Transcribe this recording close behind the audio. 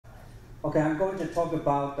Okay, I'm going to talk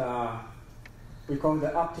about, we call it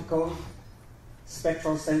the optical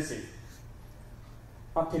spectral sensing.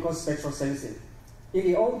 Optical spectral sensing. In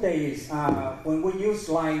the old days, when we use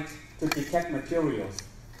light to detect materials,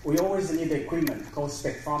 we always need equipment called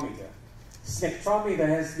spectrometer. Spectrometer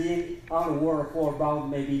has been on the world for about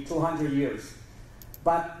maybe 200 years.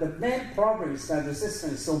 But the main problem is that the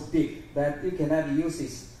system is so big that you cannot use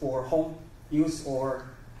it for home use or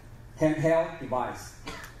handheld device.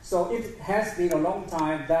 So it has been a long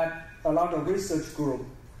time that a lot of research groups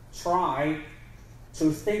try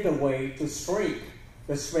to think a way to shrink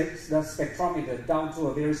the spectrometer down to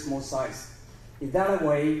a very small size. In that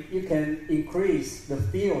way, you can increase the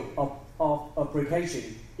field of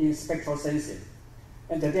application in spectral sensing.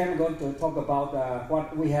 And today I'm going to talk about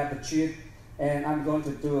what we have achieved, and I'm going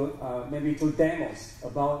to do maybe 2 demos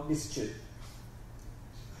about this chip.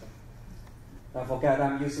 I forgot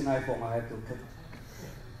I'm using iPhone, I have to put.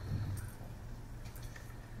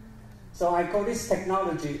 So I call this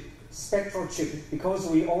technology spectral chip because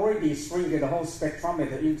we already shrink the whole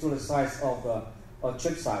spectrometer into the size of a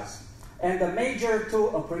chip size. And the major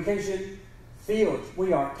 2 application fields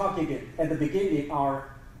we are targeting at the beginning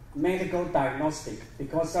are medical diagnostic,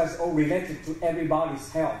 because that's all related to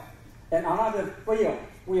everybody's health. And another field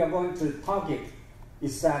we are going to target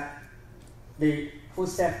is that the food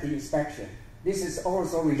safety inspection. This is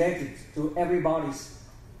also related to everybody's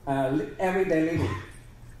everyday living.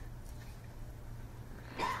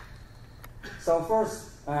 So first,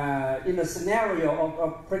 in the scenario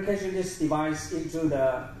of application this device into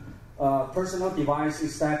the personal device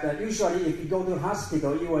is that usually if you go to the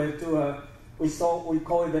hospital, you will do we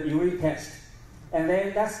call it the urine test. And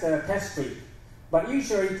then that's the test strip. But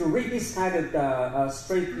usually to read this kind of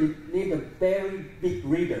strip, you need a very big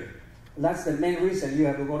reader. That's the main reason you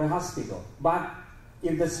have to go to the hospital. But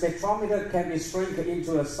if the spectrometer can be shrunk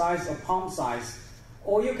into a size of palm size,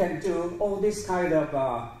 or you can do all this kind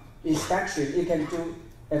of inspection, you can do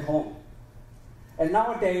at home. And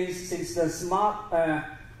nowadays, since the smart,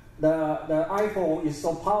 the iPhone is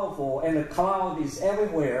so powerful and the cloud is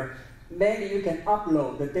everywhere, maybe you can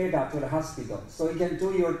upload the data to the hospital. So you can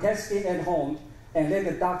do your testing at home and let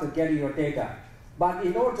the doctor get your data. But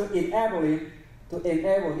in order to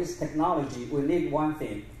enable this technology, we need one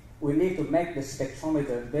thing. We need to make the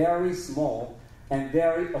spectrometer very small and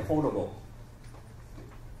very affordable.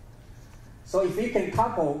 So if you can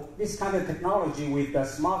couple this kind of technology with the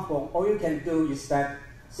smartphone, all you can do is that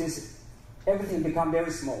since everything becomes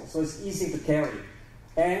very small, so it's easy to carry.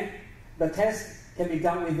 And the test can be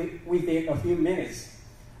done within a few minutes.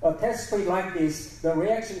 A test strip like this, the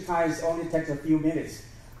reaction time only takes a few minutes.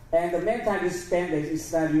 And the main time you spend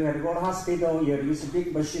is that you have to go to the hospital, you have to use a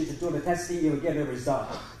big machine to do the testing, you'll get a result.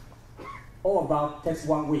 All about takes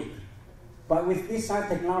 1 week. But with this kind of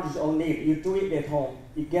technology only, you do it at home,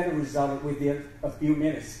 you get a result within a few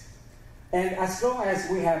minutes. And as long as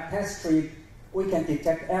we have test strip, we can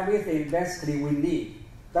detect everything basically we need.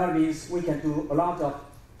 That means we can do a lot of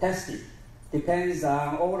testing. Depends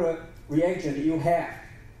on all the reagent you have.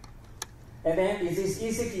 And then it is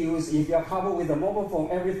easy to use. If you're coupled with a mobile phone,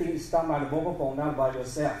 everything is done by the mobile phone, not by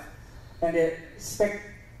yourself. And the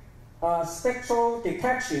spectral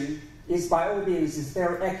detection is by all means is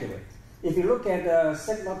very accurate. If you look at the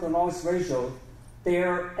signal to noise ratio,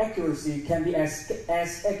 their accuracy can be as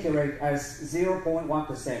accurate as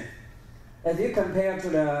 0.1%. If you compare to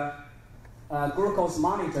the glucose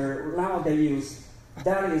monitor now they use,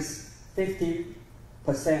 that is 50%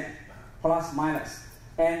 plus minus.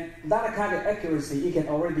 And that kind of accuracy you can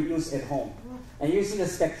already use at home. And using the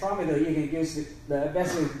spectrometer, you can use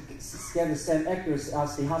basically get the same accuracy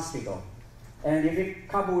as the hospital. And if you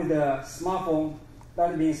couple with the smartphone,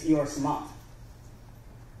 that means you are smart.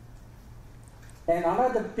 And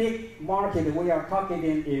another big market we are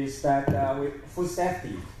targeting is that with food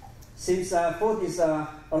safety. Since food is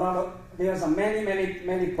there's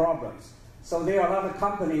many problems. So there are a lot of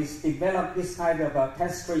companies develop this kind of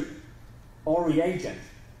test strip or reagent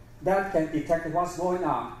that can detect what's going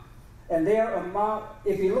on. And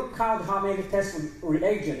if you count how many test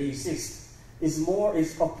reagents exist,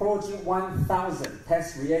 it's approaching 1,000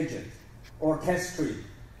 test reagents or test strip.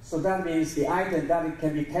 So that means the item that it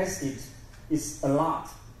can be tested is a lot.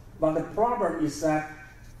 But the problem is that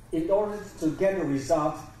in order to get a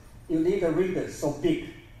result, you need a reader so big.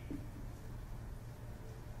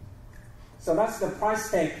 So that's the price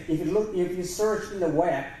tag. If you search in the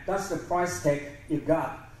web, that's the price tag you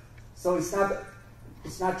got. So it's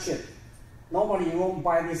not cheap. Normally you won't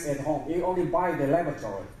buy this at home. You only buy the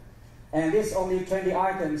laboratory. And this only 20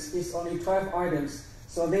 items, this only 12 items,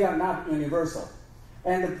 so they are not universal.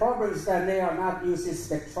 And the problem is that they are not using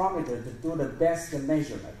spectrometer to do the best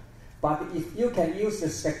measurement. But if you can use the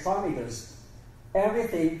spectrometers,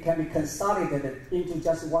 everything can be consolidated into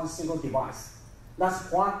just one single device.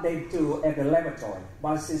 That's what they do at the laboratory.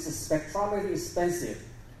 But since the spectrometer is expensive,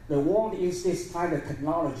 they won't use this kind of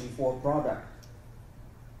technology for a product.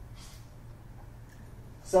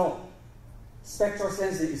 So, spectral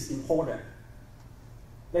sensing is important.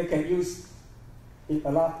 They can use in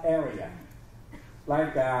a lot of areas,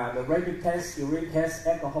 like the rapid test, urine test,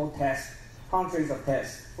 alcohol test, hundreds of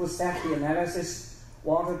tests, food safety analysis,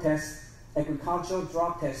 water test, agricultural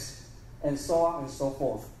drug test, and so on and so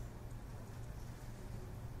forth.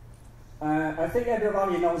 I think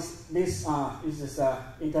everybody knows this. This is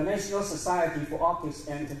International Society for Optics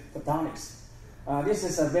and Photonics. This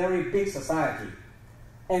is a very big society.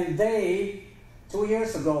 And they, 2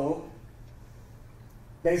 years ago,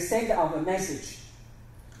 they sent out a message.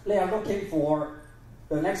 They are looking for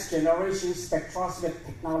the next generation spectroscopy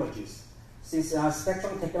technologies. Since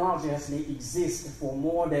spectrum technology has been exist for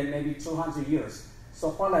more than maybe 200 years. So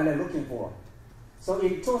what are they looking for? So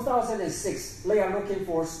in 2006, they are looking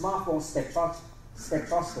for smartphone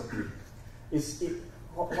spectroscopy.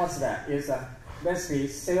 What's that? It's basically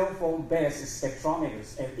cell phone-based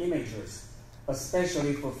spectrometers and imagers,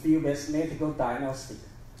 especially for field-based medical diagnostic.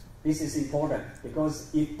 This is important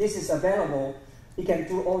because if this is available, you can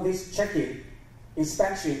do all this checking,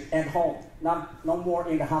 inspection at home, no more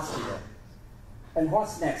in the hospital. And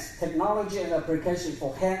what's next? Technology and application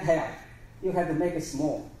for handheld. You have to make it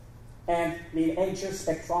small. And miniature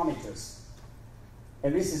spectrometers.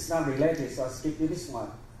 And this is not related, so I'll skip you this one.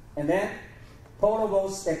 And then portable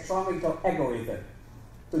spectrometer algorithm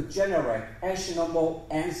to generate actionable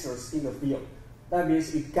answers in the field. That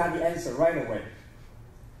means you got the answer right away.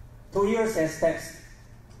 2 years has passed.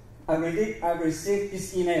 I received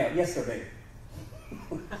this email yesterday.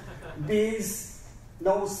 Means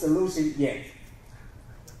no solution yet.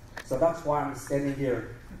 So that's why I'm standing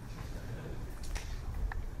here.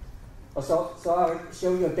 So I'll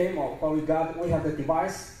show you a demo. What we got, we have the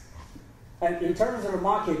device. And in terms of the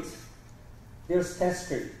market, there's test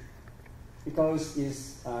strip because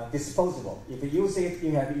it's disposable. If you use it,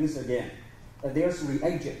 you have to use it again. And there's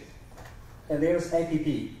reagent. And there's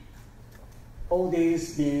APP. All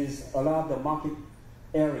these means a lot of the market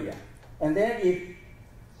area. And then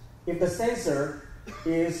if the sensor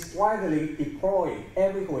is widely deployed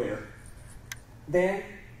everywhere, then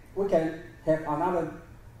we can have another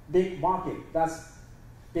big market. That's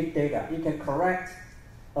big data. You can correct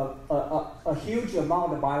a huge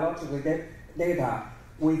amount of biological data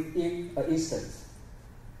within an instant.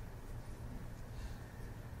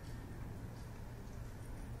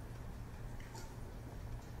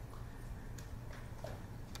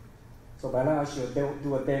 So by now I should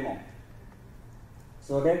do a demo.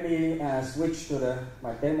 So let me switch to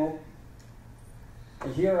my demo.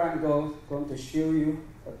 And here I'm going to show you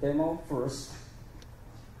a demo first.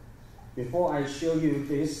 Before I show you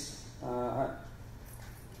this,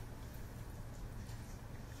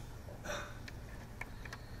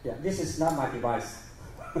 this is not my device.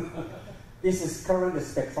 This is current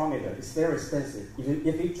spectrometer. It's very expensive.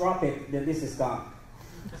 If you drop it, then this is gone.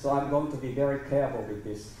 So I'm going to be very careful with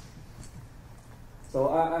this. So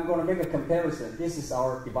I'm going to make a comparison. This is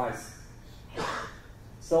our device.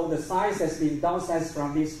 So the size has been downsized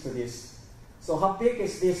from this to this. So how big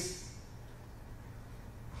is this?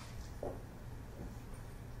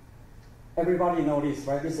 Everybody knows this,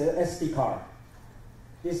 right? This is an SD card.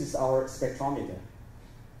 This is our spectrometer.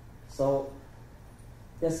 So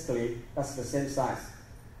basically, that's the same size.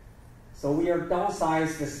 So we are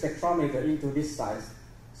downsized the spectrometer into this size.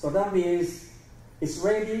 So that means it's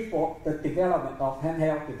ready for the development of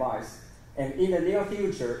handheld device. And in the near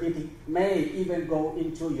future, it may even go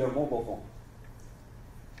into your mobile phone.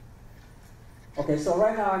 Okay, so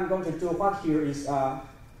right now I'm going to do what here is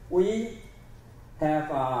we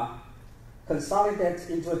have consolidated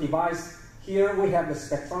into a device. Here we have the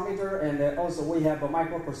spectrometer, and also we have a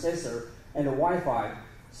microprocessor and a Wi-Fi.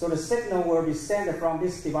 So the signal will be sent from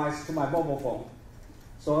this device to my mobile phone.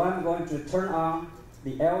 So I'm going to turn on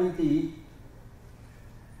the LED.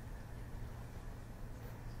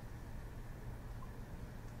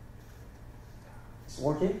 It's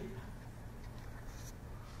working.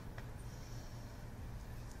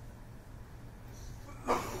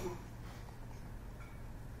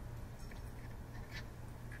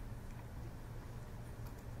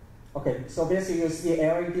 Okay, so basically you see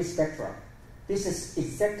LED spectra. This is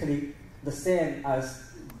exactly the same as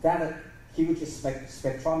that huge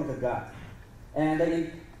spectrometer got.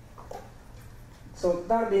 And so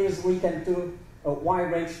that means we can do a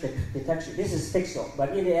wide range detection. This is pixel,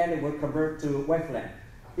 but in the end it will convert to wavelength.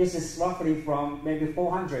 This is roughly from maybe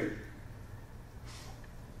 400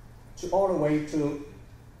 to all the way to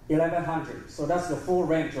 1100. So that's the full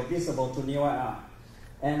range of visible to near IR.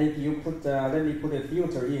 And if you put, let me put a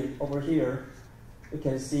filter in over here, you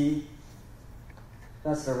can see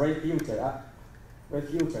that's the red filter.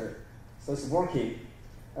 So it's working.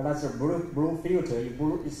 And that's the blue filter.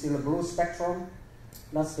 You see the blue spectrum.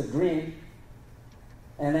 That's the green.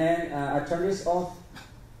 And then I turn this off.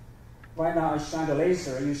 Right now I shine the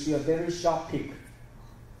laser. You see a very sharp peak.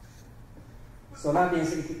 So that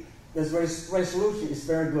means this resolution is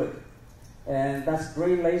very good. And that's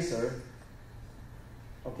green laser.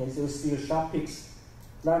 Okay, so you see the sharp peaks.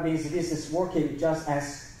 That means this is working just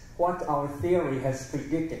as what our theory has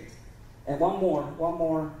predicted. And one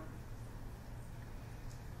more.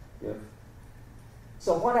 Yeah.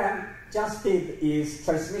 So what I just did is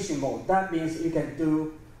transmission mode. That means you can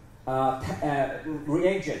do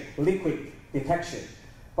reagent, liquid detection.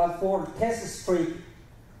 But for test strip,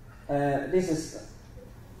 this is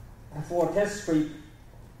for test strip,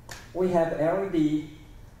 we have LED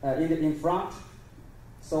in front.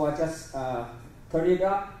 So I just turn it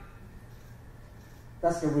up.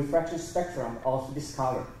 That's the refraction spectrum of this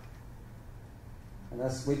color. And I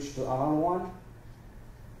switch to another one.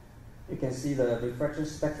 You can see the refraction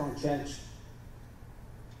spectrum change.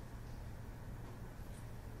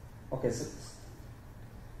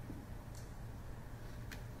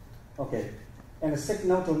 Okay, and the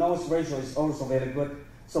signal to noise ratio is also very good.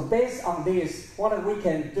 So based on this, what we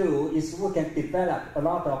can do is we can develop a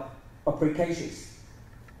lot of applications.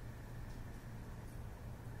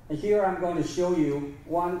 And here I'm going to show you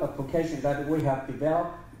one application that we have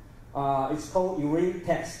developed. It's called urine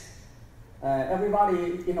test.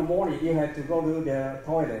 Everybody in the morning, you have to go to the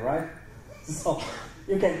toilet, right? So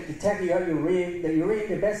you can detect your urine. The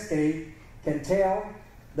urine basically can tell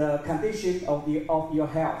the condition of your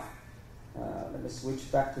health. Let me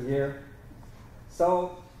switch back to here.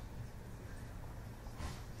 So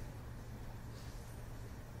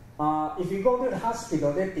if you go to the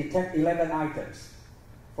hospital, they detect 11 items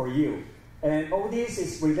for you. And all this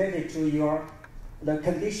is related to the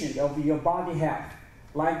condition of your body health,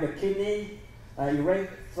 like the kidney,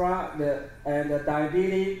 urethra, the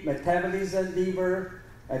diabetes, metabolism, liver,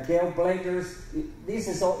 gallbladders. This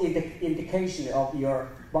is all indication of your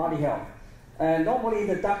body health. And normally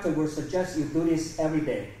the doctor will suggest you do this every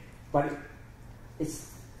day. But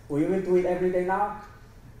will you do it every day now?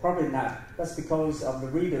 Probably not. That's because of the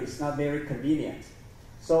reader is not very convenient.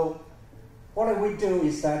 So what we do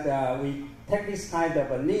is that we take this kind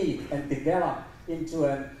of a need and develop into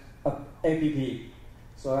an app.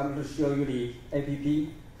 So I'm going to show you the app.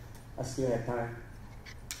 I still have time.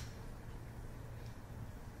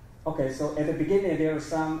 Okay, so at the beginning there are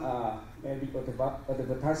some maybe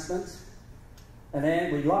advertisements. And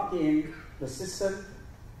then we log in the system.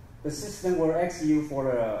 The system will ask you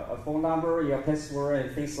for a phone number, your password,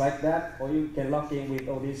 and things like that. Or you can log in with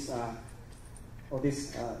all this.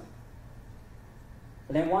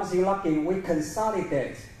 And then once you log in, we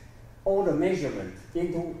consolidate all the measurement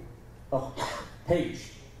into a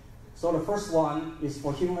page. So the first one is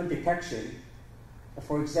for human detection.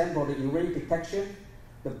 For example, the urine detection,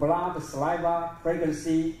 the blood, the saliva,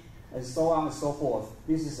 pregnancy, and so on and so forth.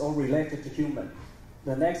 This is all related to human.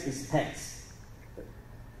 The next is pets.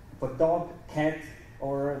 For dog, cat,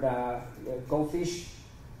 or the goldfish,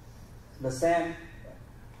 the sand,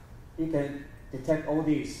 you can detect all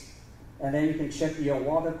these. And then you can check your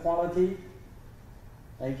water quality.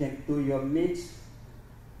 And you can do your meat,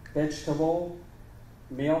 vegetable,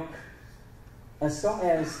 milk. As long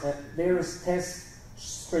as there is test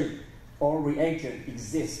strip or reagent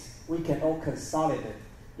exists, we can all consolidate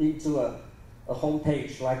into a home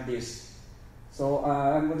page like this. So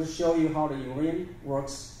I'm going to show you how the urine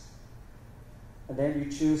works. And then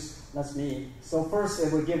you choose, that's me. So first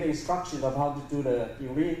it will give instruction of how to do the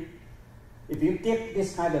urine. If you dip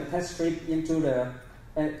this kind of test strip into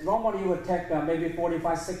normally it would take maybe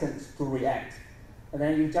 45 seconds to react. And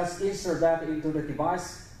then you just insert that into the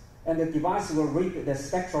device, and the device will read the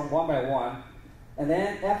spectrum one by one. And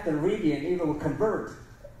then after reading, it will convert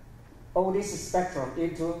all this spectrum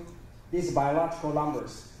into these biological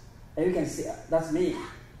numbers. And you can see, that's me.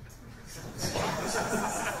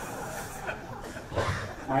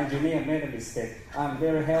 My engineer made a mistake. I'm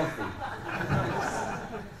very healthy.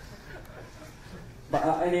 But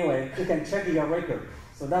anyway, you can check your record.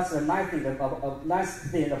 So that's a nice thing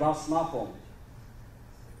about smartphone.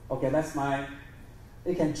 Okay, that's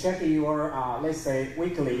you can check your, let's say,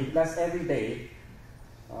 weekly, that's every day.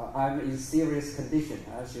 I'm in serious condition.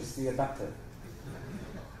 I should see a doctor.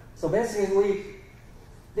 So basically,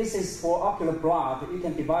 this is for ocular blood. You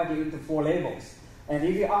can divide it into 4 levels. And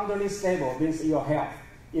if you're under this level, means you're healthy.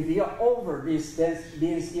 If you're over this, then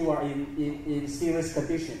means you are in serious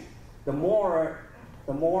condition. The more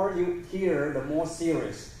you hear, the more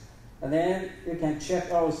serious. And then you can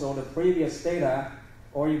check also the previous data,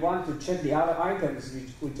 or you want to check the other items,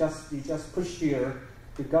 you just push here,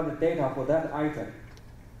 you got the data for that item.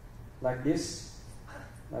 Like this,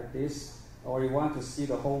 or you want to see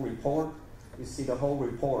the whole report, you see the whole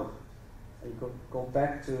report. You go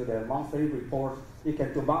back to the monthly report. You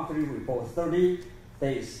can do monthly report, 30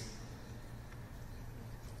 days.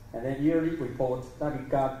 And then yearly report, that you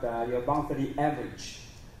got your monthly average.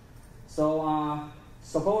 So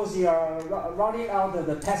suppose you are running out of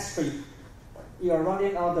the test strip. You are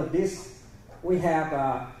running out of this. We have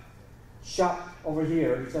a shop over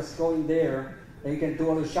here. You just go in there and you can do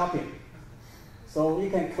all the shopping. So you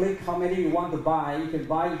can click how many you want to buy. You can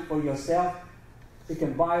buy it for yourself. You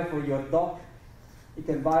can buy for your dog. You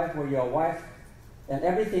can buy for your wife. And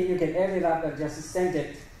everything you can add it up and just send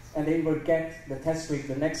it. And then you will get the test strip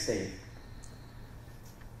the next day.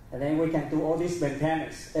 And then we can do all this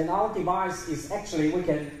maintenance. And our device is actually, we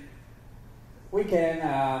can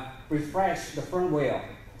refresh the firmware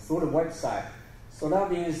through the website. So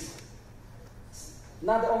that means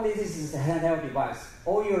not only this is a handheld device,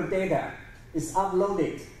 all your data is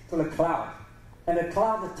uploaded to the cloud. And the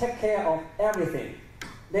cloud will take care of everything.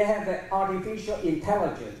 They have the artificial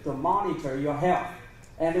intelligence to monitor your health.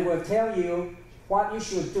 And it will tell you what you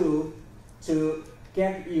should do to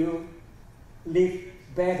get you live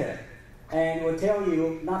better. And will tell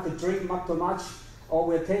you not to drink too much, or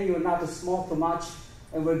will tell you not to smoke too much,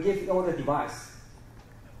 and will give you all the device.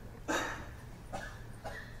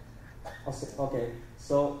 Okay,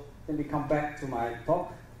 so let me come back to my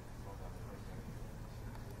talk.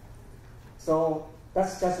 So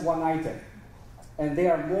that's just one item. And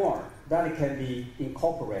there are more that can be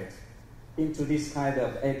incorporated into this kind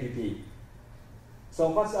of app. So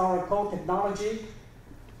what's our core technology?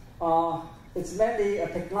 It's mainly a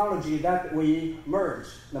technology that we merge,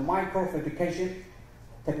 the microfabrication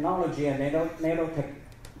technology and nano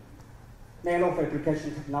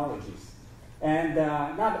fabrication technologies. And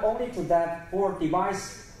not only to that, for a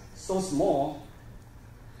device so small,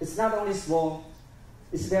 it's not only small,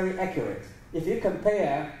 it's very accurate. If you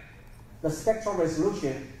compare the spectral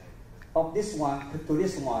resolution of this one to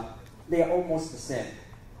this one, they are almost the same.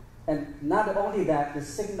 And not only that, the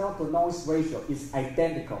signal to noise ratio is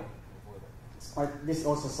identical. This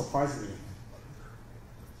also surprised me.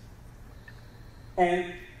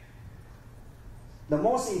 And the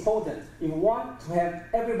most important, if you want to have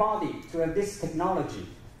everybody to have this technology,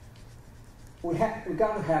 we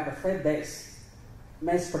got to have a fab-based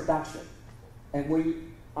mass production. And we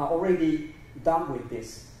are already done with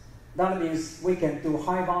this. That means we can do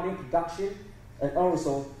high volume production and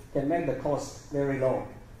also can make the cost very low.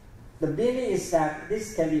 The meaning is that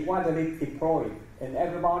this can be widely deployed and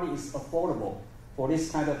everybody is affordable for this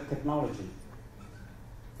kind of technology.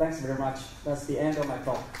 Thanks very much. That's the end of my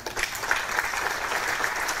talk.